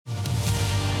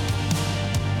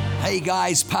Hey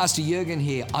guys, Pastor Jurgen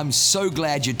here. I'm so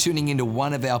glad you're tuning into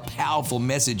one of our powerful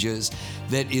messages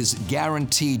that is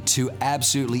guaranteed to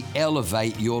absolutely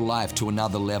elevate your life to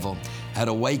another level. At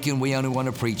Awaken, we only want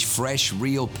to preach fresh,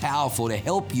 real, powerful to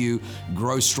help you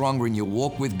grow stronger in your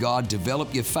walk with God,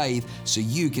 develop your faith so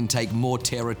you can take more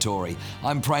territory.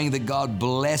 I'm praying that God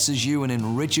blesses you and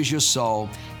enriches your soul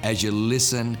as you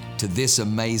listen to this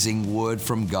amazing word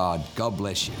from God. God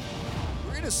bless you.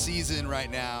 We're in a season right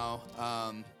now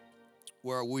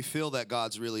where we feel that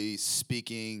God's really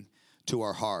speaking to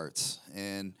our hearts,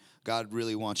 and God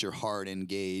really wants your heart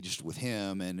engaged with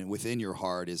Him, and within your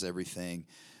heart is everything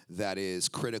that is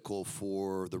critical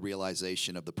for the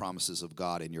realization of the promises of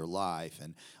God in your life,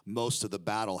 and most of the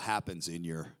battle happens in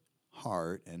your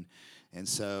heart, and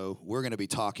so we're going to be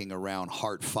talking around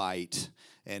heart fight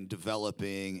and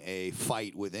developing a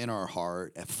fight within our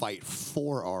heart, a fight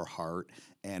for our heart,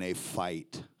 and a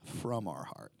fight from our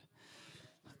heart.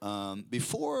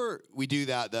 Before we do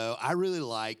that, though, I really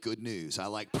like good news. I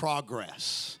like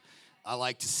progress. I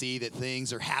like to see that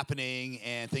things are happening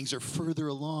and things are further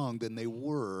along than they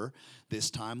were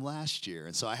this time last year.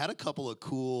 And so I had a couple of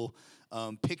cool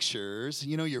pictures.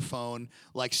 You know, your phone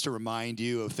likes to remind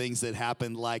you of things that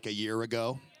happened like a year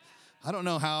ago. I don't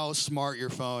know how smart your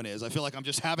phone is. I feel like I'm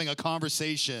just having a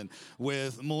conversation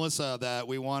with Melissa that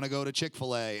we want to go to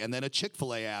Chick-fil-A, and then a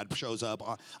Chick-fil-A ad shows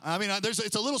up. I mean,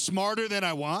 it's a little smarter than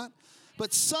I want,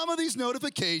 but some of these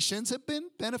notifications have been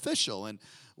beneficial, and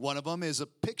one of them is a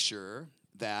picture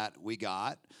that we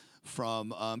got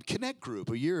from Connect Group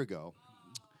a year ago.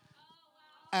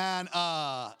 And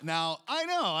now,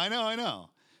 I know.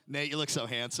 Nate, you look so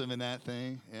handsome in that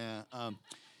thing. Yeah.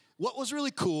 What was really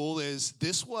cool is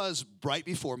this was right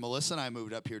before Melissa and I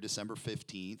moved up here December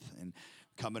 15th and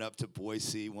coming up to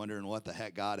Boise, wondering what the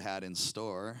heck God had in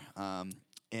store.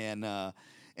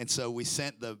 And so we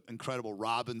sent the incredible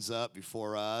Robins up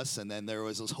before us, and then there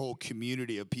was this whole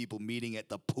community of people meeting at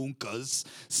the Punkas,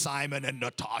 Simon and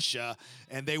Natasha,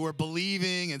 and they were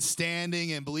believing and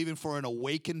standing and believing for an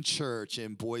awakened church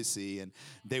in Boise, and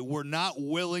they were not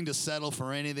willing to settle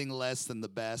for anything less than the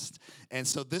best. And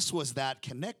so this was that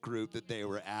Connect group that they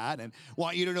were at, and I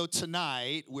want you to know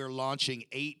tonight we're launching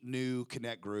 8 new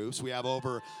Connect groups. We have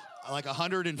over like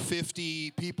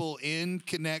 150 people in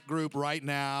Connect Group right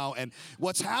now. And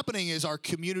what's happening is our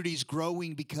community's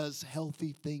growing because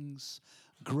healthy things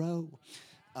grow.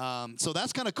 So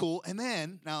that's kind of cool. And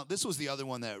then, now this was the other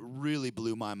one that really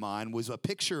blew my mind, was a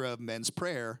picture of men's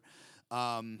prayer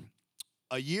a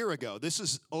year ago. This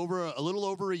is a little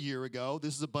over a year ago.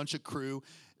 This is a bunch of crew.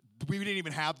 We didn't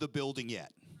even have the building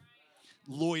yet.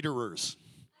 Loiterers.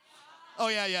 Oh,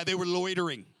 yeah, they were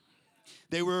loitering.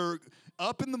 They were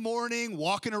up in the morning,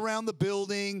 walking around the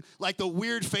building like the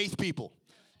weird faith people.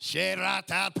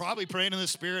 Probably praying in the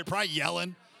Spirit, probably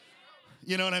yelling.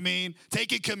 You know what I mean?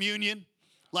 Taking communion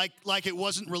like it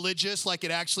wasn't religious, like it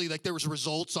actually, like there was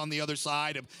results on the other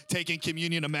side of taking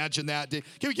communion. Imagine that. Can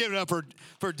we give it up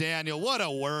for Daniel? What a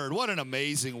word. What an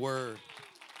amazing word.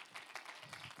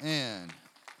 Man,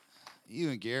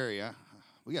 you and Gary,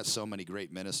 we got so many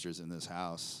great ministers in this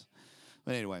house.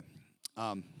 But anyway,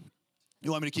 you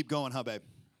want me to keep going, huh, babe?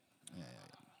 Yeah.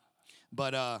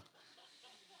 But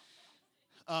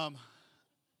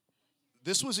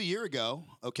this was a year ago,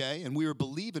 okay? And we were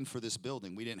believing for this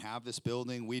building. We didn't have this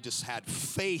building. We just had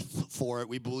faith for it.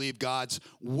 We believed God's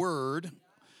word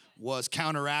was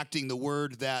counteracting the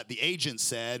word that the agent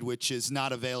said, which is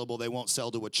not available. They won't sell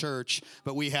to a church.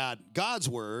 But we had God's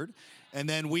word. And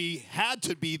then we had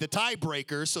to be the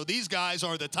tiebreaker. So these guys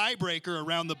are the tiebreaker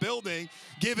around the building,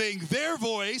 giving their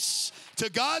voice to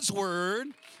God's word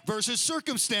versus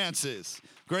circumstances.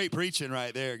 Great preaching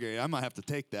right there, Gary. I might have to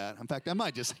take that. In fact, I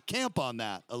might just camp on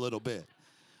that a little bit.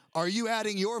 Are you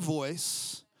adding your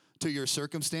voice to your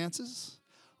circumstances?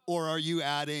 Or are you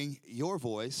adding your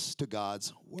voice to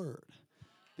God's word?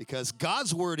 Because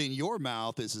God's word in your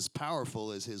mouth is as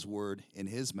powerful as His word in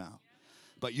His mouth.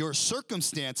 But your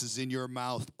circumstances in your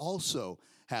mouth also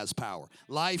has power.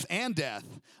 Life and death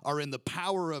are in the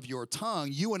power of your tongue.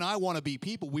 You and I want to be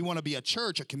people. We want to be a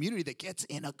church, a community that gets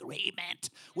in agreement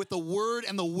with the word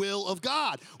and the will of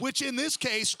God, which in this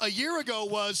case, a year ago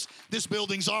was, this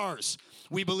building's ours.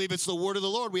 We believe it's the word of the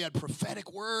Lord. We had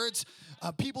prophetic words.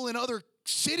 People in other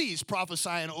cities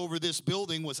prophesying over this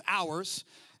building was ours.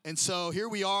 And so here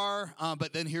we are,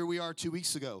 but then here we are 2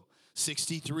 weeks ago,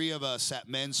 63 of us at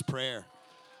men's prayer.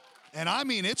 And I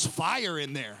mean, it's fire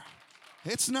in there.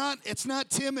 It's not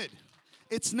timid.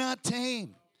 It's not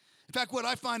tame. In fact, what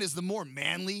I find is the more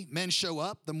manly men show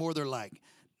up, the more they're like,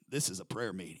 this is a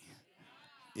prayer meeting.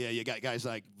 Yeah, you got guys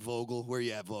like Vogel. Where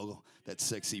you at, Vogel? That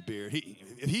sexy beard.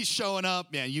 If he's showing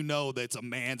up, man, you know that's a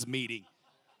man's meeting.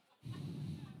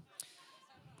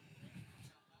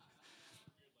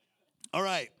 All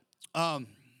right.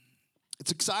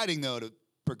 It's exciting, though, to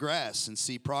progress and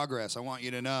see progress. I want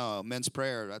you to know, men's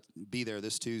prayer, be there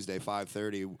this Tuesday,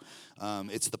 5:30.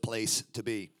 It's the place to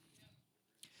be.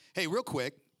 Hey, real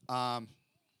quick, I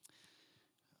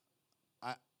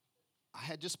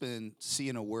had just been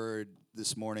seeing a word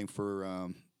this morning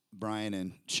for Brian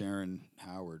and Sharon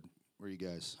Howard. Where are you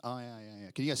guys? Oh,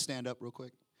 yeah. Can you guys stand up real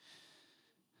quick?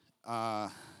 I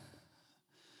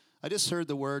just heard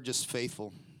the word just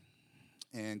faithful.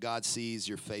 And God sees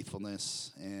your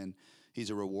faithfulness, and he's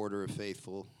a rewarder of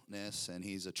faithfulness, and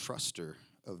he's a truster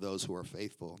of those who are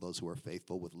faithful. Those who are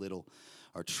faithful with little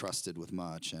are trusted with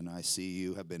much. And I see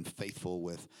you have been faithful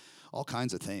with all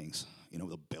kinds of things. You know,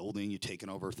 the building, you've taken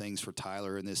over things for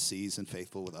Tyler in this season,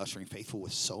 faithful with ushering, faithful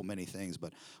with so many things.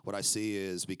 But what I see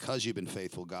is because you've been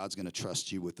faithful, God's going to trust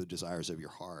you with the desires of your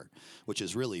heart, which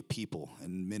is really people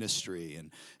and ministry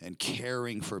and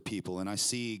caring for people. And I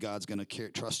see God's going to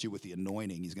trust you with the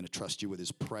anointing. He's going to trust you with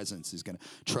his presence. He's going to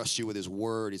trust you with his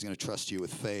word. He's going to trust you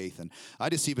with faith. And I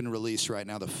just even release right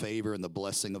now the favor and the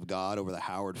blessing of God over the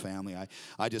Howard family.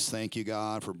 I just thank you,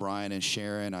 God, for Brian and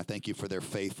Sharon. I thank you for their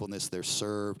faithfulness, their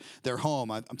serve, their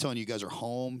home. I'm telling you, you guys are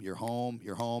home, you're home,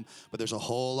 you're home. But there's a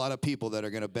whole lot of people that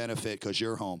are going to benefit because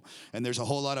you're home. And there's a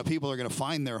whole lot of people that are going to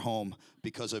find their home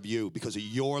because of you, because of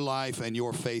your life and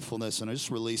your faithfulness. And I just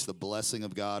release the blessing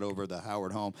of God over the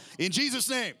Howard home. In Jesus'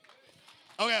 name.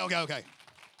 Okay.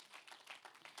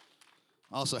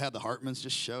 Also had the Hartmans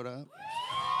just showed up.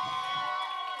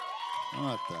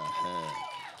 What the heck?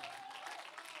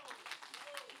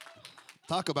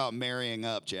 Talk about marrying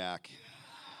up, Jack.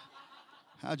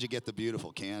 How'd you get the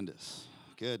beautiful Candace?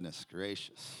 Goodness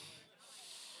gracious.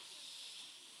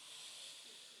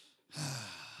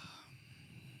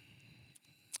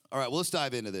 All right, well, let's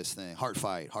dive into this thing. Heart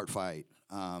fight.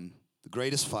 The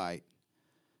greatest fight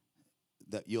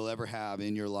that you'll ever have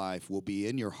in your life will be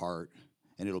in your heart,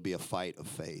 and it'll be a fight of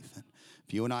faith.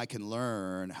 If you and I can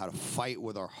learn how to fight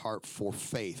with our heart for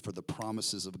faith, for the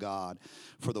promises of God,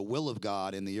 for the will of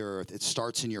God in the earth, it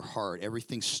starts in your heart.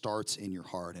 Everything starts in your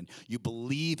heart. And you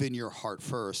believe in your heart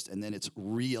first, and then it's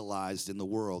realized in the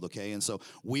world, okay? And so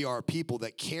we are people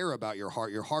that care about your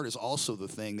heart. Your heart is also the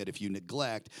thing that if you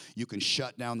neglect, you can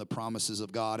shut down the promises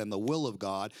of God and the will of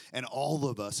God. And all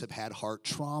of us have had heart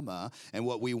trauma. And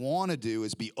what we want to do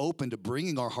is be open to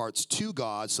bringing our hearts to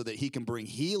God so that he can bring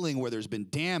healing where there's been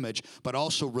damage, but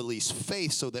also release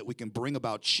faith so that we can bring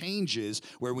about changes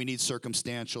where we need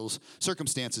circumstances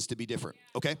to be different,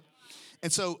 okay?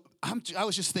 And so I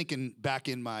was just thinking back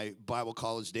in my Bible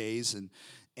college days,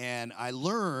 and I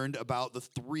learned about the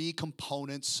three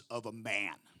components of a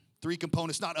man. Three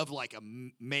components, not of like a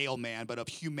male man, but of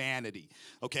humanity,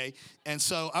 okay? And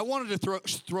so I wanted to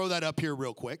throw that up here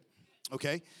real quick,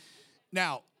 okay?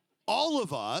 Now, all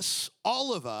of us,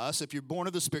 if you're born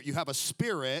of the Spirit, you have a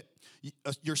spirit.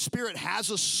 Your spirit has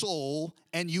a soul,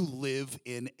 and you live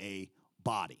in a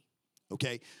body,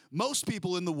 okay? Most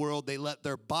people in the world, they let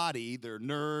their body, their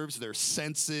nerves, their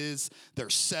senses,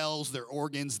 their cells, their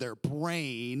organs, their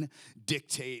brain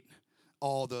dictate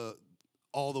all the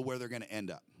where they're going to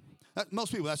end up.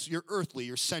 Most people, you're earthly,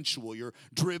 you're sensual, you're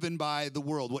driven by the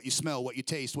world, what you smell, what you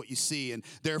taste, what you see, and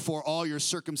therefore all your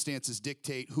circumstances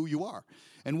dictate who you are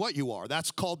and what you are. That's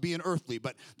called being earthly.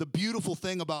 But the beautiful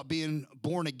thing about being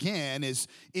born again is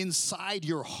inside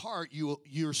your heart,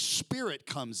 your spirit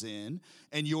comes in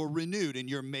and you're renewed and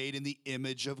you're made in the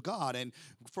image of God. And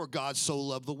for God so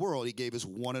loved the world, he gave his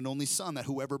one and only son that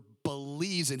whoever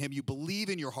believes in him, you believe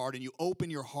in your heart and you open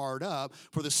your heart up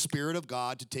for the Spirit of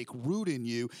God to take root in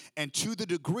you. And to the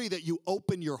degree that you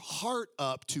open your heart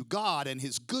up to God and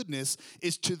his goodness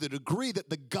is to the degree that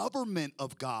the government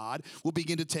of God will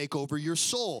begin to take over your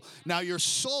soul. Now, your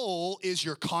soul is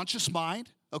your conscious mind,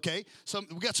 okay?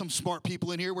 We got some smart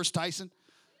people in here. Where's Tyson?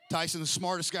 Tyson, the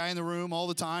smartest guy in the room all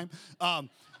the time.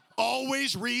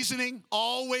 Always reasoning,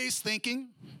 always thinking,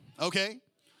 okay?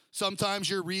 Sometimes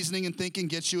your reasoning and thinking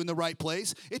gets you in the right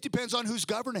place. It depends on who's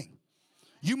governing.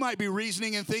 You might be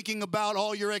reasoning and thinking about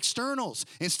all your externals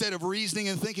instead of reasoning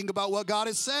and thinking about what God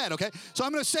has said, okay? So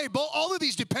I'm going to say all of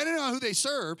these, depending on who they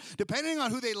serve, depending on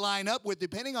who they line up with,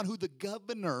 depending on who the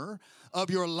governor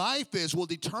of your life is, will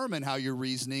determine how your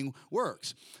reasoning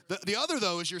works. The other,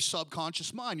 though, is your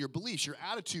subconscious mind, your beliefs, your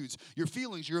attitudes, your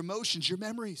feelings, your emotions, your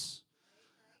memories.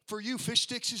 For you, fish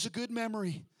sticks is a good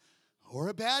memory or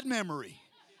a bad memory.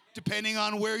 depending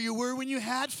on where you were when you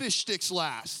had fish sticks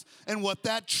last and what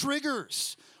that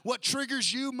triggers. What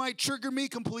triggers you might trigger me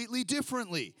completely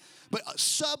differently. But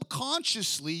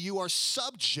subconsciously, you are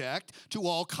subject to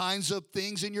all kinds of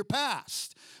things in your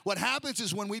past. What happens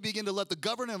is when we begin to let the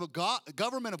government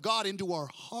of God into our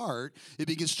heart, it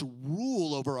begins to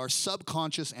rule over our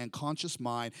subconscious and conscious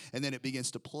mind, and then it begins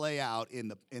to play out in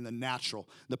the natural,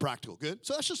 the practical. Good?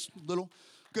 So that's just a little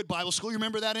good Bible school. You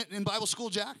remember that in Bible school,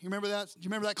 Jack? You remember that? Do you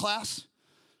remember that class?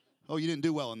 Oh, you didn't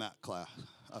do well in that class.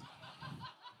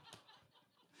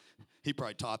 He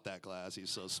probably taught that class. He's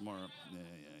so smart. Yeah.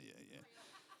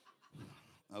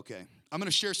 Okay. I'm going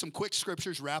to share some quick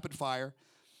scriptures, rapid fire,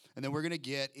 and then we're going to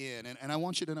get in. And I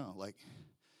want you to know, like,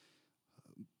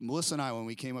 Melissa and I, when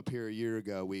we came up here a year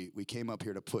ago, we came up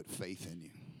here to put faith in you.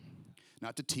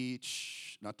 Not to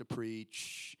teach, not to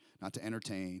preach, not to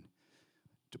entertain,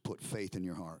 to put faith in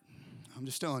your heart. I'm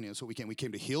just telling you, that's what we came. We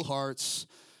came to heal hearts,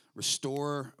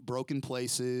 restore broken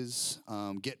places,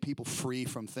 get people free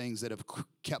from things that have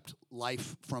kept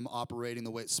life from operating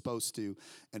the way it's supposed to,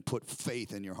 and put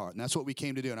faith in your heart. And that's what we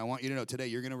came to do. And I want you to know today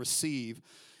you're going to receive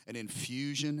an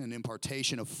infusion, an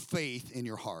impartation of faith in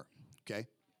your heart, okay?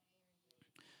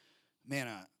 Man,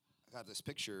 I got this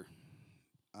picture,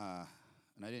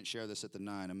 and I didn't share this at the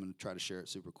 9. I'm going to try to share it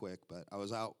super quick. But I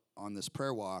was out on this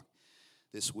prayer walk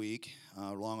this week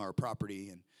along our property,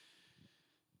 and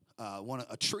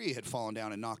a tree had fallen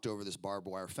down and knocked over this barbed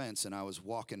wire fence, and I was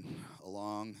walking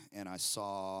along, and I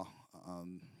saw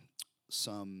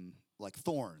some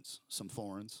thorns,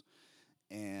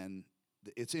 and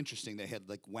it's interesting. They had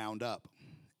like wound up,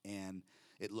 and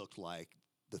it looked like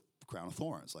the crown of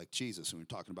thorns, like Jesus. And we were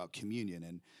talking about communion,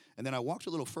 and then I walked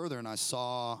a little further, and I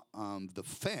saw the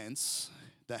fence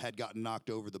that had gotten knocked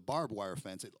over, the barbed wire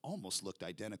fence. It almost looked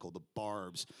identical. The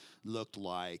barbs looked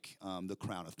like the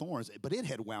crown of thorns, but it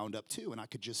had wound up too. And I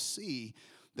could just see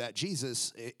that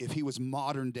Jesus, if he was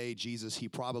modern day Jesus, he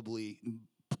probably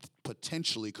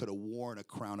potentially could have worn a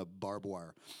crown of barbed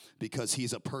wire, because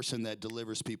he's a person that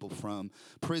delivers people from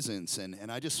prisons.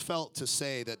 And I just felt to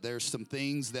say that there's some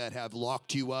things that have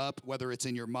locked you up, whether it's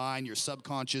in your mind, your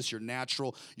subconscious, your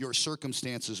natural, your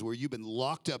circumstances, where you've been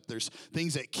locked up. There's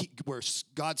things that where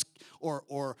God's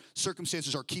or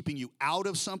circumstances are keeping you out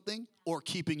of something or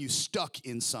keeping you stuck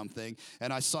in something.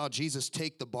 And I saw Jesus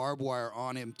take the barbed wire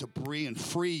on him to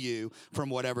free you from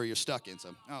whatever you're stuck in.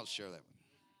 So I'll share that.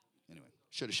 Anyway,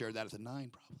 should have shared that at the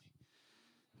 9 probably.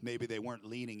 Maybe they weren't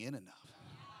leaning in enough.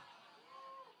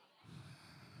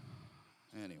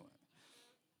 Anyway,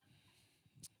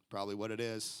 probably what it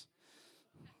is.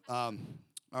 All right,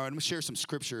 I'm going to share some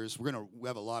scriptures. We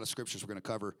have a lot of scriptures we're going to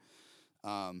cover.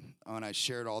 When I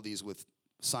shared all these with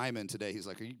Simon today, he's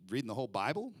like, "Are you reading the whole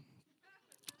Bible?"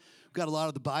 We've got a lot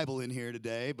of the Bible in here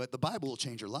today, but the Bible will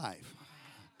change your life.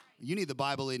 You need the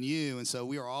Bible in you, and so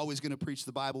we are always going to preach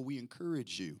the Bible. We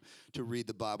encourage you to read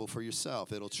the Bible for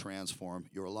yourself. It'll transform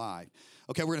your life.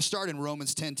 Okay, we're going to start in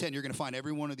Romans 10:10. You're going to find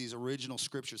every one of these original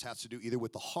scriptures has to do either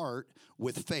with the heart,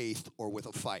 with faith, or with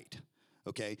a fight,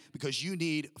 okay? Because you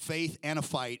need faith and a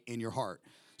fight in your heart.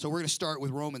 So we're going to start with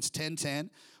Romans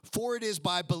 10:10. For it is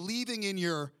by believing in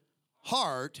your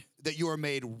heart that you are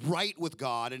made right with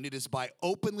God, and it is by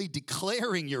openly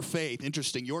declaring your faith.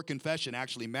 Interesting, your confession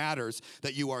actually matters,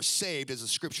 that you are saved, as the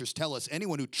scriptures tell us.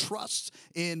 Anyone who trusts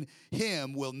in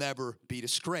him will never be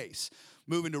disgraced.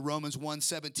 Moving to Romans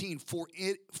 1:17, for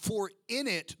in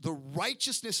it the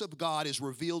righteousness of God is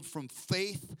revealed from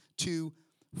faith to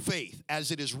faith. As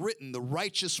it is written, the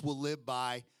righteous will live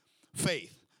by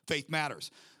faith. Faith matters.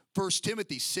 1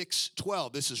 Timothy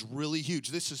 6:12, this is really huge.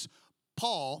 This is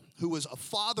Paul, who was a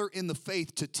father in the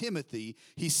faith to Timothy.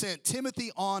 He sent Timothy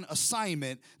on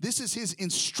assignment. This is his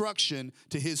instruction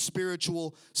to his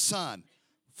spiritual son.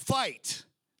 Fight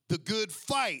the good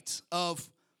fight of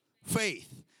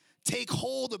faith. Take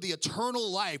hold of the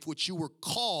eternal life which you were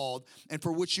called and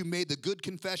for which you made the good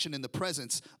confession in the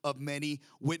presence of many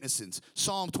witnesses.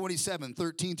 Psalm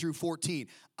 27:13 through 14.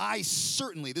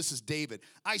 This is David,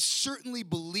 I certainly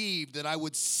believed that I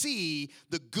would see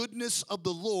the goodness of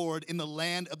the Lord in the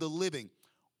land of the living.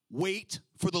 Wait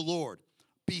for the Lord.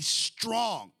 Be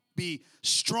strong,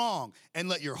 and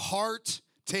let your heart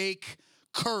take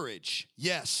courage.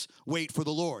 Yes, wait for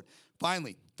the Lord.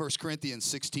 Finally, 1 Corinthians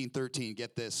 16:13,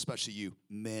 get this, especially you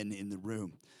men in the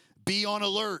room. Be on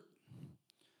alert.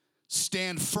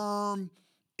 Stand firm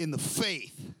in the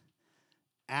faith.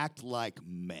 Act like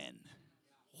men.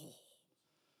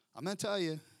 I'm going to tell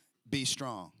you, be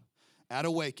strong. At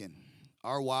Awaken,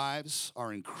 our wives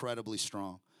are incredibly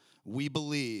strong. We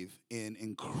believe in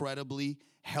incredibly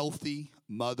healthy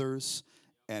mothers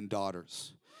and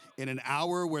daughters. In an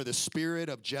hour where the spirit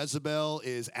of Jezebel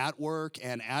is at work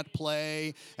and at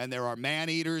play, and there are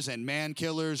man-eaters and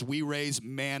man-killers, we raise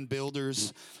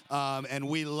man-builders, and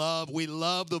we love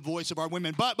the voice of our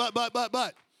women.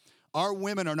 But, our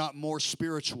women are not more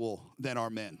spiritual than our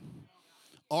men.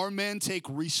 Our men take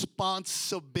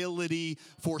responsibility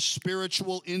for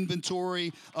spiritual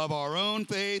inventory of our own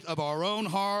faith, of our own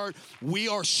heart. We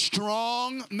are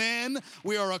strong men.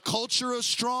 We are a culture of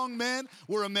strong men.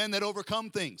 We're a men that overcome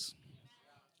things.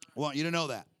 I want you to know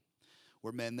that.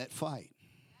 We're men that fight.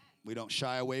 We don't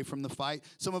shy away from the fight.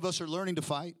 Some of us are learning to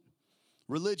fight.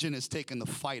 Religion has taken the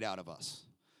fight out of us.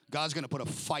 God's going to put a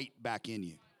fight back in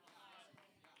you.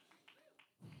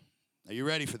 Are you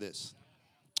ready for this?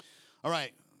 All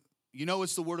right. You know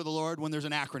it's the word of the Lord when there's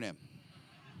an acronym.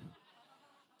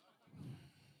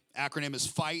 Acronym is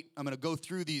FIGHT. I'm going to go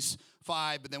through these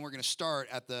 5, but then we're going to start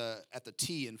at the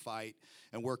T in FIGHT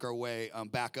and work our way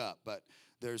back up. But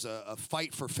there's a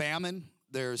fight for famine.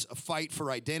 There's a fight for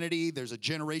identity. There's a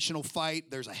generational fight.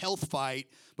 There's a health fight.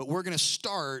 But we're going to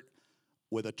start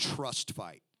with a trust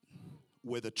fight.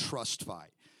 With a trust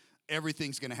fight.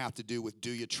 Everything's going to have to do with,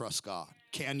 do you trust God?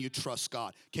 Can you trust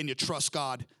God? Can you trust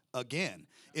God again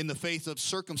in the face of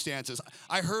circumstances?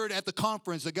 I heard at the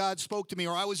conference that God spoke to me,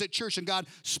 or I was at church and God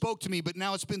spoke to me, but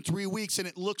now it's been 3 weeks and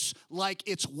it looks like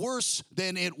it's worse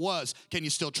than it was. Can you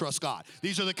still trust God?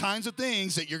 These are the kinds of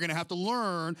things that you're going to have to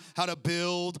learn how to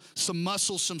build some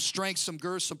muscle, some strength, some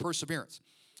girth, some perseverance.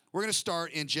 We're going to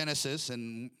start in Genesis,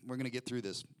 and we're going to get through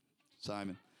this,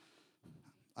 Simon.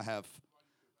 I have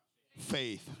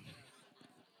faith.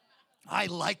 I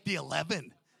like the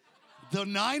 11. The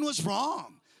 9 was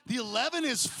wrong. The 11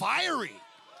 is fiery,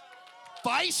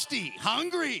 feisty,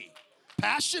 hungry,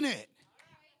 passionate.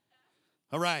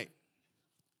 All right.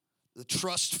 The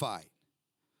trust fight.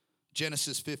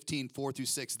 Genesis 15,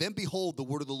 4-6. Then behold, the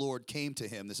word of the Lord came to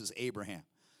him. This is Abraham,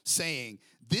 saying,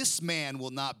 this man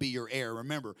will not be your heir.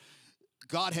 Remember,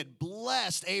 God had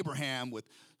blessed Abraham with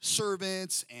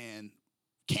servants and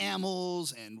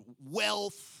camels and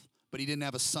wealth, but he didn't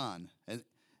have a son. And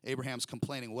Abraham's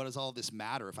complaining, what does all this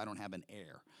matter if I don't have an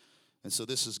heir? And so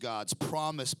this is God's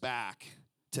promise back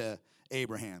to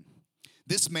Abraham.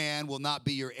 This man will not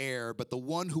be your heir, but the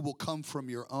one who will come from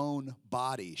your own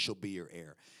body shall be your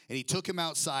heir. And he took him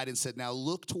outside and said, now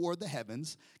look toward the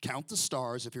heavens, count the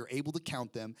stars if you're able to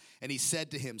count them. And he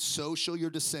said to him, so shall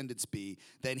your descendants be.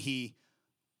 Then he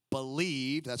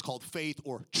believed, that's called faith,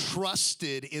 or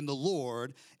trusted in the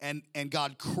Lord, and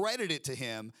God credited it to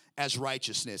him as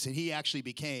righteousness. And he actually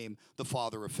became the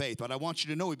father of faith. But I want you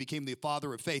to know he became the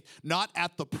father of faith, not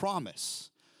at the promise,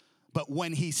 but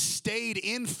when he stayed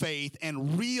in faith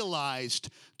and realized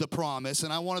the promise.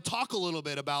 And I want to talk a little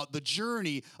bit about the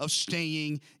journey of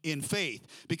staying in faith,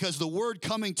 because the word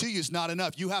coming to you is not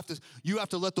enough. You have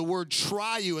to let the word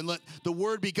try you and let the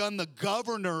word become the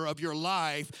governor of your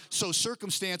life, so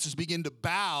circumstances begin to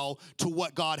bow to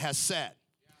what God has said.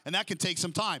 And that can take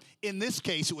some time. In this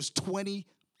case, it was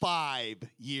 25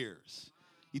 years.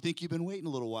 You think you've been waiting a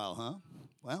little while, huh?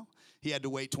 Well, he had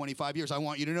to wait 25 years. I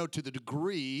want you to know, to the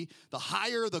degree, the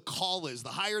higher the call is, the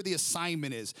higher the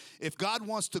assignment is, if God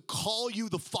wants to call you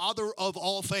the father of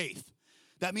all faith,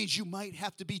 that means you might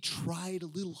have to be tried a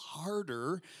little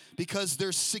harder, because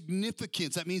there's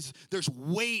significance. That means there's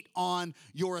weight on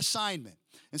your assignment.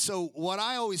 And so what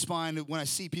I always find when I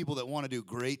see people that want to do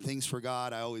great things for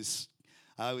God, I always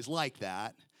like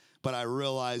that. But I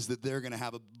realize that they're going to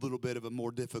have a little bit of a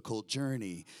more difficult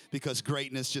journey, because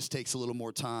greatness just takes a little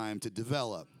more time to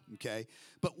develop, okay?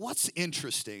 But what's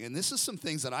interesting, and this is some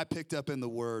things that I picked up in the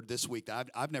Word this week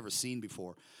that I've never seen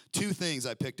before. 2 things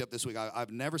I picked up this week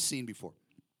I've never seen before.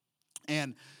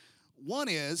 And one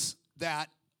is that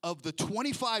of the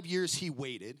 25 years he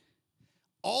waited,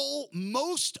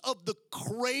 most of the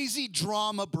crazy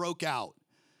drama broke out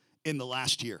in the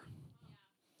last year.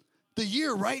 The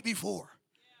year right before.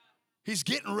 He's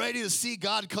getting ready to see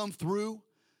God come through.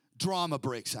 Drama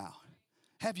breaks out.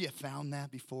 Have you found that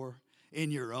before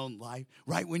in your own life?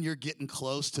 Right when you're getting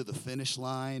close to the finish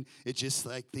line, it just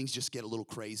like things just get a little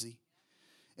crazy.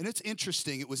 And it's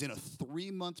interesting. It was in a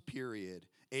 3-month period,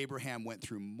 Abraham went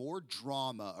through more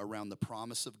drama around the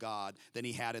promise of God than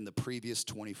he had in the previous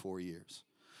 24 years.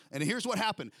 And here's what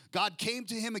happened. God came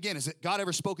to him again. Has God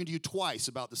ever spoken to you twice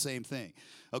about the same thing?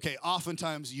 Okay,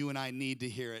 oftentimes you and I need to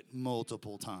hear it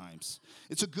multiple times.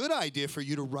 It's a good idea for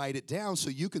you to write it down so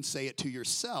you can say it to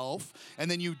yourself, and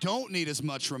then you don't need as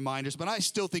much reminders, but I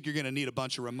still think you're going to need a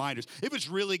bunch of reminders. If it's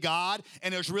really God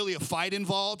and there's really a fight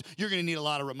involved, you're going to need a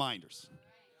lot of reminders.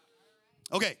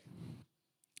 Okay,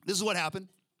 this is what happened.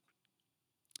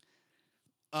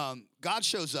 God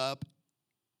shows up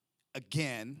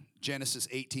again Genesis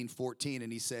 18:14,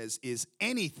 and he says, is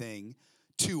anything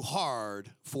too hard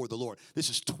for the Lord? This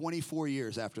is 24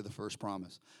 years after the first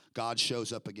promise. God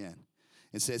shows up again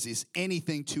and says, is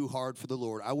anything too hard for the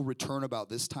Lord? I will return about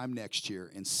this time next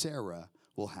year, and Sarah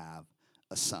will have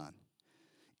a son.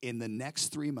 In the next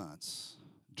 3 months,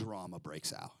 drama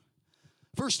breaks out.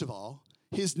 First of all,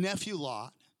 his nephew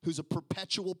Lot, who's a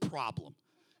perpetual problem.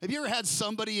 Have you ever had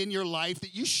somebody in your life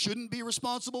that you shouldn't be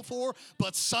responsible for,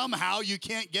 but somehow you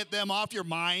can't get them off your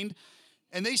mind?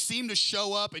 And they seem to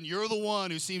show up, and you're the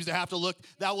one who seems to have to look.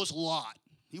 That was Lot.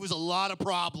 He was a lot of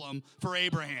problem for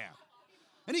Abraham.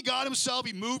 And he got himself,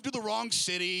 he moved to the wrong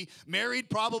city, married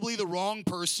probably the wrong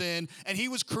person, and he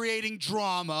was creating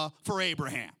drama for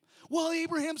Abraham. Well,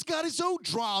 Abraham's got his own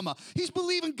drama. He's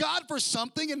believing God for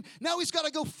something, and now he's got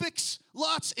to go fix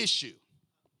Lot's issue.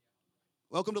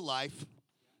 Welcome to life.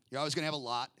 You're always going to have a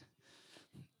Lot.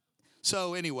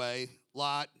 So anyway,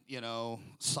 Lot,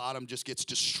 Sodom just gets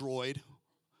destroyed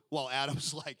while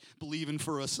Adam's like believing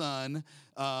for a son,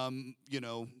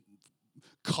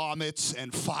 comets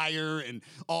and fire and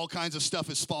all kinds of stuff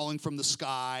is falling from the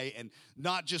sky. And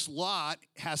not just Lot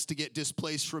has to get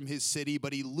displaced from his city,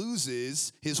 but he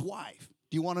loses his wife.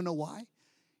 Do you want to know why?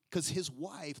 Because his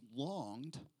wife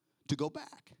longed to go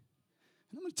back.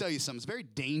 And I'm going to tell you something. It's very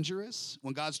dangerous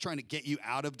when God's trying to get you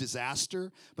out of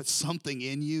disaster, but something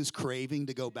in you is craving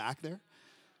to go back there.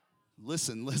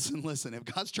 Listen. If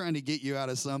God's trying to get you out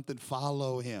of something,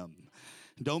 follow him.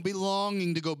 Don't be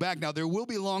longing to go back. Now, there will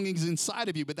be longings inside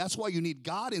of you, but that's why you need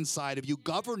God inside of you,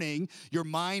 governing your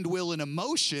mind, will, and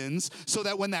emotions, so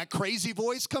that when that crazy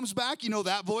voice comes back,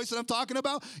 that voice that I'm talking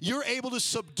about, you're able to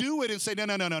subdue it and say, no,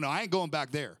 I ain't going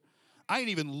back there. I ain't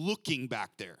even looking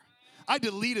back there. I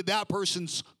deleted that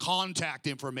person's contact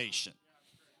information.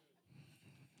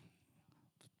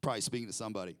 Probably speaking to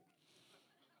somebody.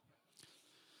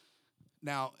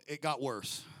 Now, it got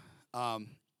worse.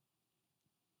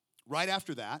 Right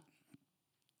after that,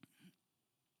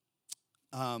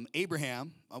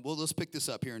 Abraham, let's pick this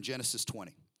up here in Genesis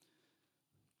 20.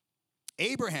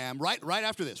 Abraham, right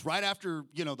after this,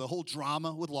 the whole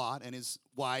drama with Lot and his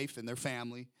wife and their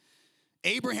family,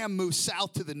 Abraham moved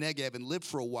south to the Negev and lived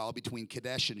for a while between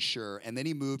Kadesh and Shur, and then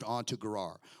he moved on to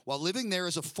Gerar. While living there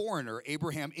as a foreigner,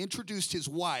 Abraham introduced his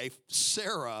wife,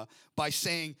 Sarah, by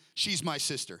saying, she's my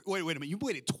sister. Wait a minute, you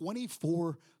waited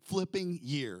 24 flipping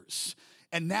years.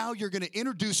 And now you're going to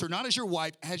introduce her, not as your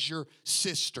wife, as your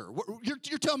sister.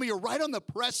 You're telling me you're right on the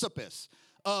precipice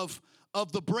of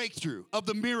the breakthrough, of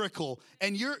the miracle,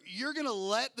 and you're going to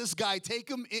let this guy take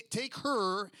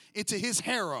her into his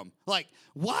harem. Like,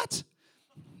 what?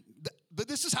 But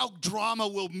this is how drama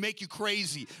will make you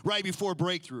crazy right before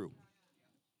breakthrough.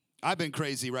 I've been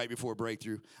crazy right before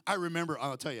breakthrough. I remember,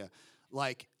 I'll tell you,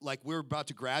 like we're about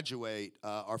to graduate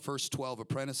our first 12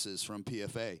 apprentices from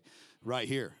PFA right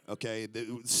here, okay?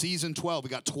 Season 12, we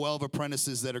got 12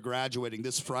 apprentices that are graduating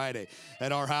this Friday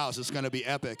at our house. It's going to be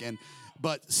epic.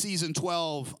 But season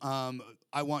 12,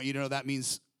 I want you to know that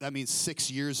means 6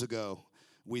 years ago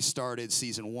we started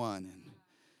season 1.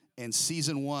 And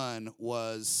season 1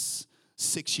 was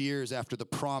 6 years after the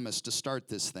promise to start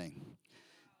this thing.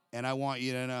 And I want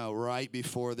you to know, right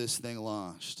before this thing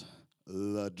launched,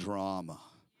 the drama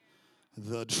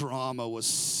was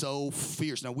so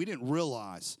fierce. Now, we didn't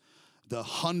realize the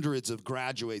hundreds of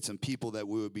graduates and people that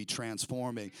we would be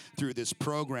transforming through this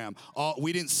program.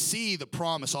 We didn't see the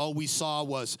promise. All we saw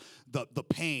was the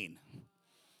pain.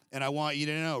 And I want you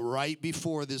to know, right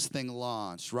before this thing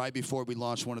launched, right before we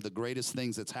launched one of the greatest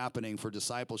things that's happening for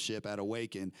discipleship at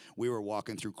Awaken, we were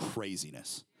walking through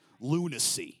craziness,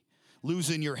 lunacy,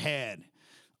 losing your head.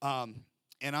 By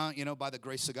the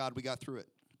grace of God, we got through it.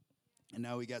 And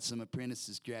now we got some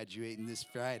apprentices graduating this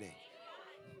Friday.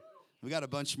 We got a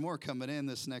bunch more coming in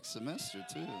this next semester,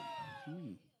 too.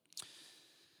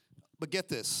 But get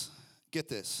this.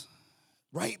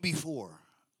 Right before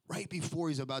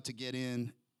he's about to get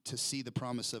in to see the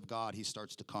promise of God, he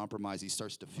starts to compromise. He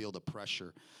starts to feel the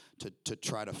pressure to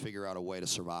try to figure out a way to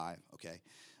survive, okay?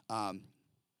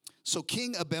 So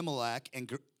King Abimelech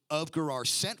of Gerar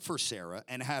sent for Sarah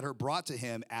and had her brought to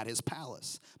him at his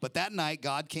palace. But that night,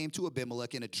 God came to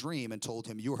Abimelech in a dream and told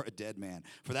him, you are a dead man,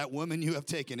 for that woman you have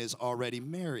taken is already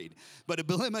married. But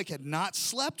Abimelech had not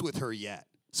slept with her yet.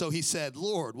 So he said,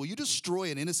 Lord, will you destroy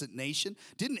an innocent nation?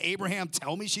 Didn't Abraham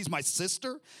tell me she's my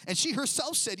sister? And she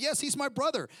herself said, yes, he's my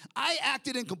brother. I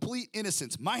acted in complete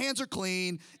innocence. My hands are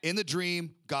clean. In the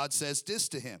dream, God says this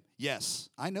to him. Yes,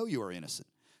 I know you are innocent.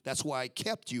 That's why I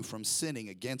kept you from sinning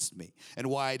against me and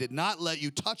why I did not let you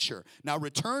touch her. Now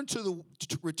return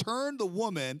the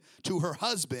woman to her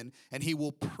husband, and he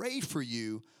will pray for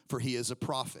you, for he is a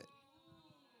prophet.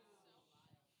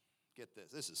 Get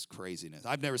this. This is craziness.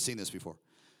 I've never seen this before.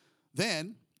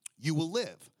 Then you will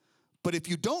live. But if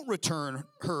you don't return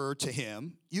her to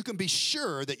him, you can be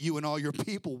sure that you and all your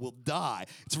people will die.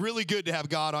 It's really good to have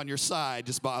God on your side,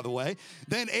 just by the way.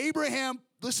 Then Abraham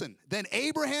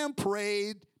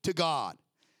prayed to God,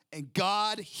 and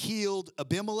God healed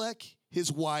Abimelech,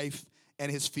 his wife,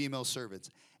 and his female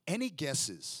servants. Any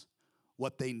guesses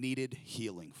what they needed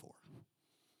healing for?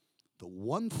 The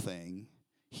one thing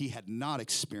he had not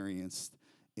experienced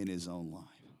in his own life.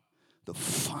 The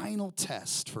final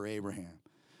test for Abraham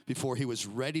before he was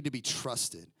ready to be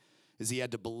trusted is he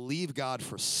had to believe God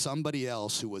for somebody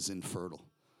else who was infertile.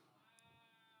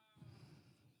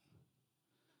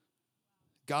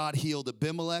 God healed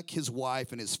Abimelech, his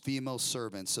wife, and his female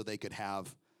servants so they could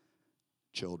have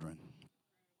children.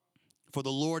 For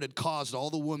the Lord had caused all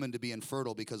the women to be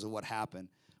infertile because of what happened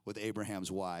with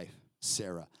Abraham's wife,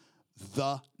 Sarah.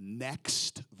 The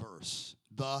next verse.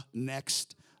 The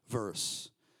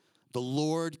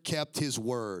Lord kept his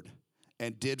word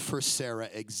and did for Sarah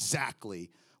exactly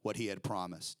what he had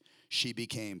promised. She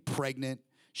became pregnant.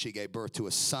 She gave birth to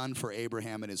a son for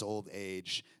Abraham in his old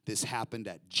age. This happened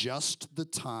at just the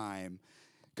time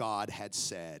God had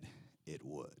said it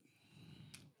would.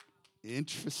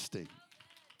 Interesting.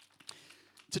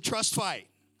 It's a trust fight.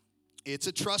 It's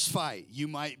a trust fight. You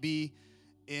might be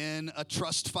in a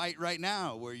trust fight right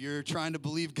now where you're trying to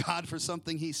believe God for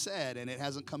something he said and it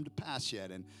hasn't come to pass yet.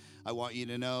 And I want you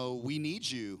to know we need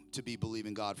you to be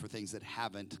believing God for things that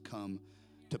haven't come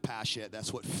to pass yet.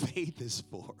 That's what faith is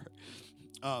for.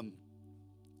 All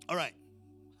right.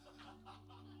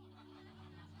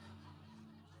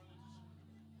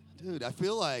 Dude, I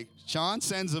feel like Sean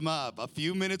sends them up a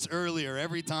few minutes earlier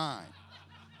every time.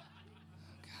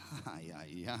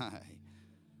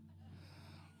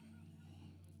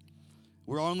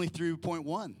 We're only through point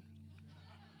 1.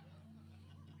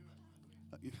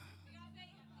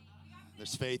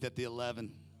 There's faith at the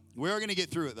 11. We're going to get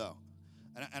through it, though.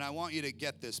 And I want you to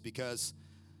get this because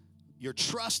your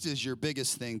trust is your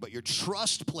biggest thing, but your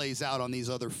trust plays out on these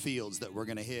other fields that we're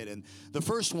going to hit. And the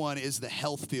first one is the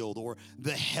health field or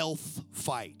the health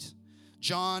fight.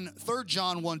 3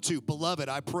 John 1:2, Beloved,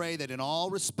 I pray that in all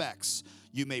respects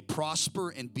you may prosper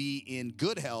and be in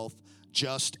good health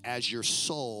just as your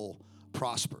soul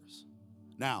prospers.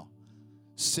 Now,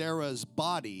 Sarah's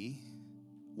body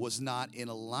was not in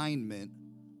alignment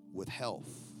with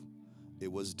health. It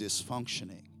was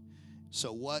dysfunctioning.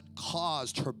 So what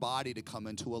caused her body to come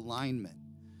into alignment?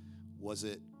 Was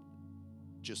it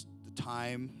just the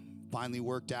time finally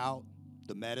worked out,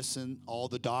 the medicine, all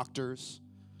the doctors?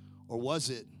 Or was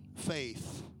it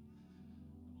faith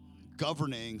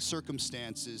governing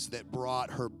circumstances that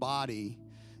brought her body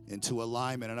into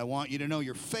alignment? And I want you to know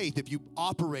your faith, if you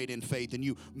operate in faith and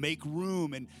you make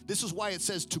room, and this is why it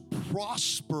says to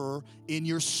prosper in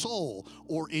your soul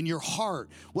or in your heart.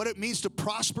 What it means to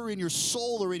prosper in your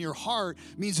soul or in your heart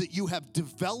means that you have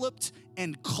developed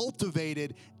and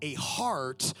cultivated a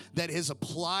heart that is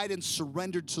applied and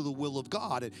surrendered to the will of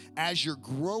God. And as you're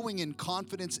growing in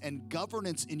confidence and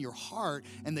governance in your heart,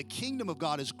 and the kingdom of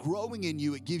God is growing in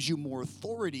you, it gives you more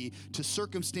authority to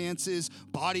circumstances,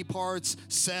 body parts,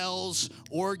 cells,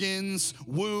 organs,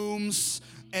 wombs,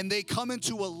 and they come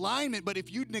into alignment. But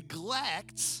if you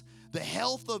neglect the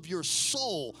health of your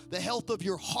soul, the health of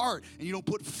your heart, and you don't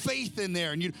put faith in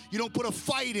there, and you don't put a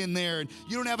fight in there, and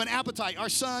you don't have an appetite. Our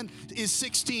son is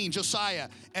 16, Josiah,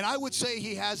 and I would say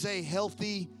he has a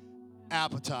healthy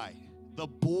appetite. The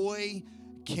boy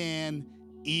can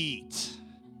eat.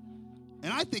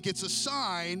 And I think it's a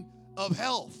sign of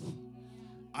health.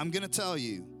 I'm going to tell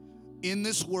you, in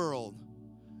this world,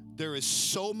 there is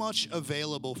so much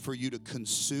available for you to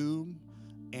consume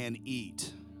and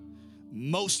eat.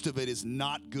 Most of it is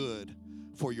not good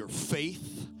for your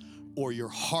faith or your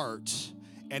heart,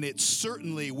 and it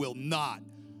certainly will not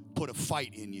put a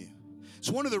fight in you. It's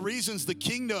one of the reasons the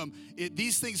kingdom,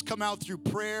 these things come out through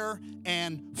prayer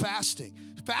and fasting.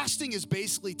 Fasting is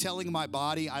basically telling my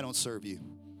body, I don't serve you.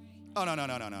 Oh, no.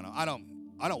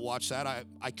 I don't watch that.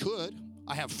 I could.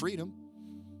 I have freedom.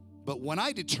 But when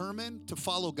I determine to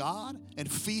follow God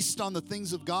and feast on the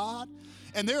things of God,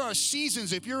 and there are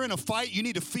seasons, if you're in a fight, you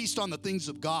need to feast on the things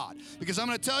of God. Because I'm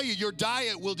going to tell you, your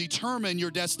diet will determine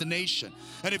your destination.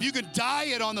 And if you can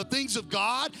diet on the things of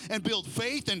God and build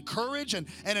faith and courage and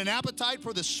an appetite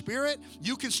for the Spirit,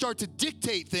 you can start to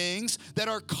dictate things that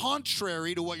are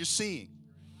contrary to what you're seeing.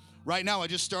 Right now, I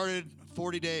just started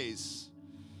 40 days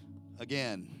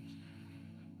again.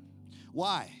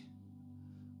 Why?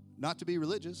 Not to be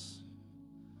religious,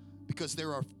 because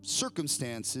there are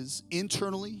circumstances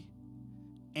internally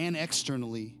and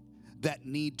externally that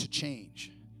need to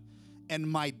change. and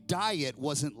my diet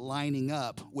wasn't lining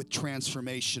up with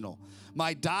transformational.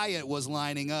 My diet was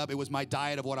lining up. It was my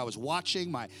diet of what I was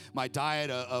watching, my diet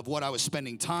of what I was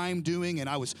spending time doing, and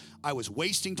I was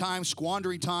wasting time,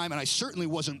 squandering time, and I certainly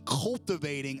wasn't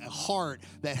cultivating a heart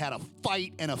that had a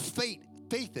fight and a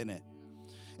faith in it.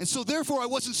 And so therefore I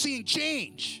wasn't seeing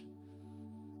change.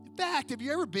 In fact, have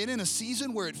you ever been in a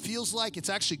season where it feels like it's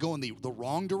actually going the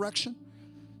wrong direction?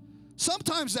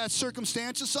 Sometimes that's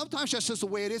circumstances. Sometimes that's just the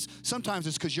way it is. Sometimes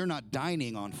it's because you're not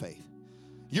dining on faith.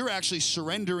 You're actually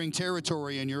surrendering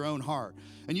territory in your own heart.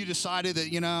 And you decided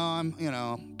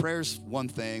that, prayer's one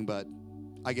thing, but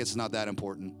I guess it's not that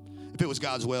important. If it was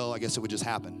God's will, I guess it would just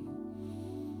happen.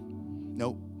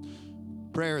 Nope.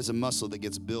 Prayer is a muscle that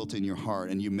gets built in your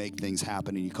heart, and you make things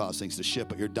happen and you cause things to shift,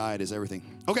 but your diet is everything.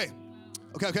 Okay.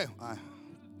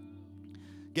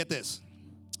 Get this.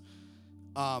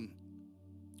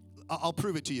 I'll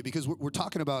prove it to you because we're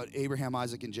talking about Abraham,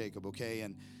 Isaac, and Jacob, okay?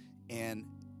 And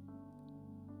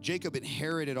Jacob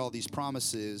inherited all these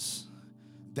promises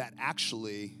that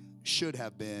actually should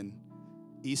have been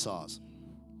Esau's.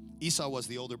 Esau was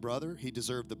the older brother. He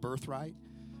deserved the birthright.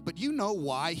 But you know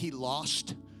why he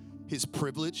lost his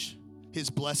privilege, his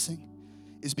blessing?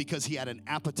 Is because he had an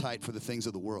appetite for the things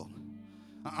of the world.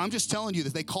 I'm just telling you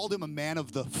that they called him a man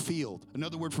of the field.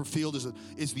 Another word for field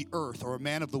is the earth, or a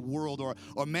man of the world, or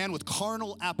a man with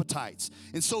carnal appetites.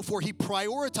 And so forth, he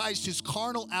prioritized his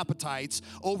carnal appetites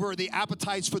over the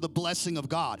appetites for the blessing of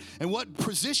God. And what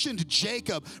positioned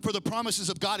Jacob for the promises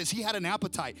of God is he had an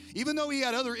appetite. Even though he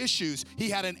had other issues, he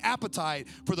had an appetite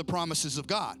for the promises of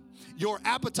God. Your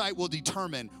appetite will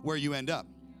determine where you end up.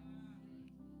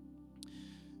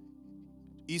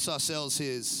 Esau sells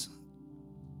his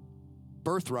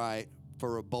birthright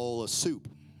for a bowl of soup.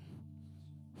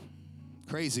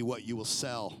 Crazy what you will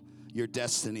sell your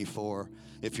destiny for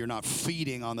if you're not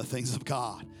feeding on the things of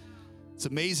God. It's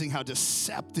amazing how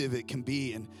deceptive it can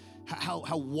be and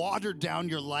how watered down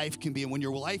your life can be. And when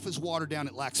your life is watered down,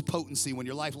 it lacks potency. When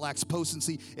your life lacks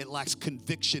potency, it lacks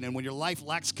conviction. And when your life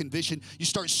lacks conviction, you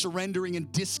start surrendering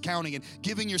and discounting and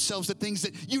giving yourselves to things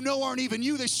that you know aren't even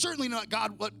you. They're certainly not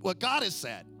God, what God has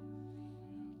said.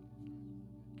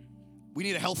 We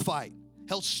need a health fight.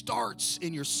 Health starts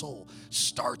in your soul,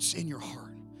 starts in your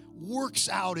heart, works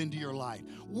out into your life,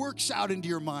 works out into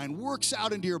your mind, works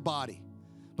out into your body,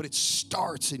 but it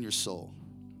starts in your soul.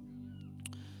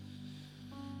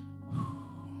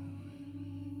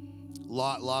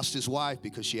 Lot lost his wife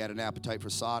because she had an appetite for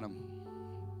Sodom.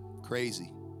 Crazy.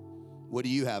 What do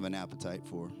you have an appetite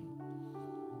for?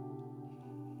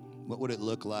 What would it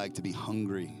look like to be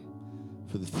hungry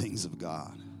for the things of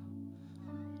God?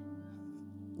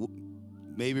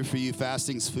 Maybe for you,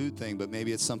 fasting's food thing, but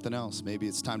maybe it's something else. Maybe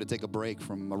it's time to take a break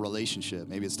from a relationship.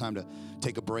 Maybe it's time to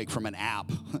take a break from an app.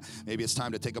 Maybe it's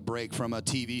time to take a break from a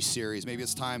TV series. Maybe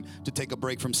it's time to take a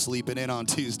break from sleeping in on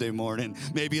Tuesday morning.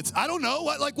 Maybe it's, I don't know.